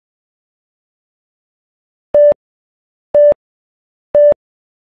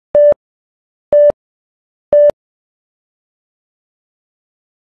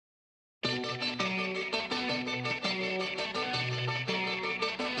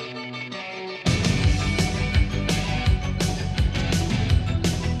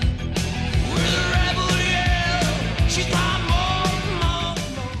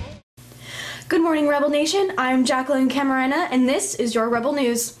Nation, I'm Jacqueline Camarena, and this is your Rebel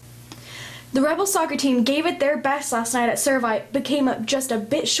News. The Rebel soccer team gave it their best last night at Servite, but came up just a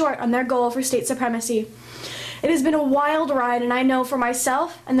bit short on their goal for state supremacy. It has been a wild ride, and I know for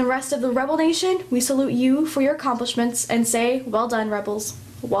myself and the rest of the Rebel Nation, we salute you for your accomplishments and say, well done, Rebels.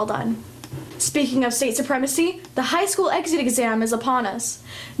 Well done. Speaking of state supremacy, the high school exit exam is upon us.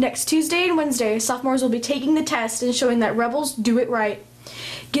 Next Tuesday and Wednesday, sophomores will be taking the test and showing that Rebels do it right.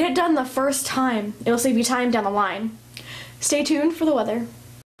 Get it done the first time. It'll save you time down the line. Stay tuned for the weather.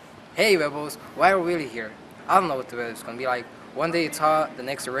 Hey Rebels, why are we really here? I don't know what the weather's gonna be like. One day it's hot, the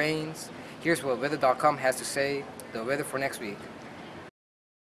next it rains. Here's what weather.com has to say, the weather for next week.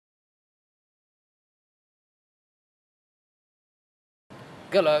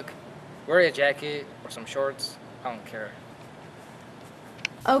 Good luck. Wear a jacket or some shorts. I don't care.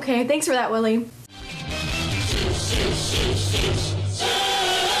 Okay, thanks for that, Willie.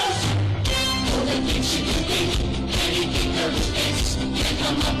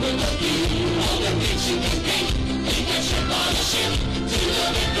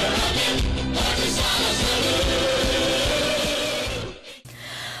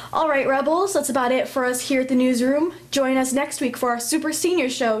 Alright, Rebels, that's about it for us here at the newsroom. Join us next week for our Super Senior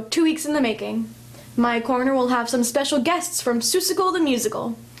Show, 2 weeks in the making. My corner will have some special guests from Seussical the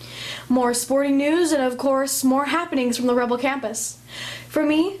Musical. More sporting news and, of course, more happenings from the Rebel campus. For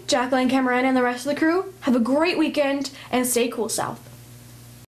me, Jacqueline Camarena, and the rest of the crew, have a great weekend and stay cool, South.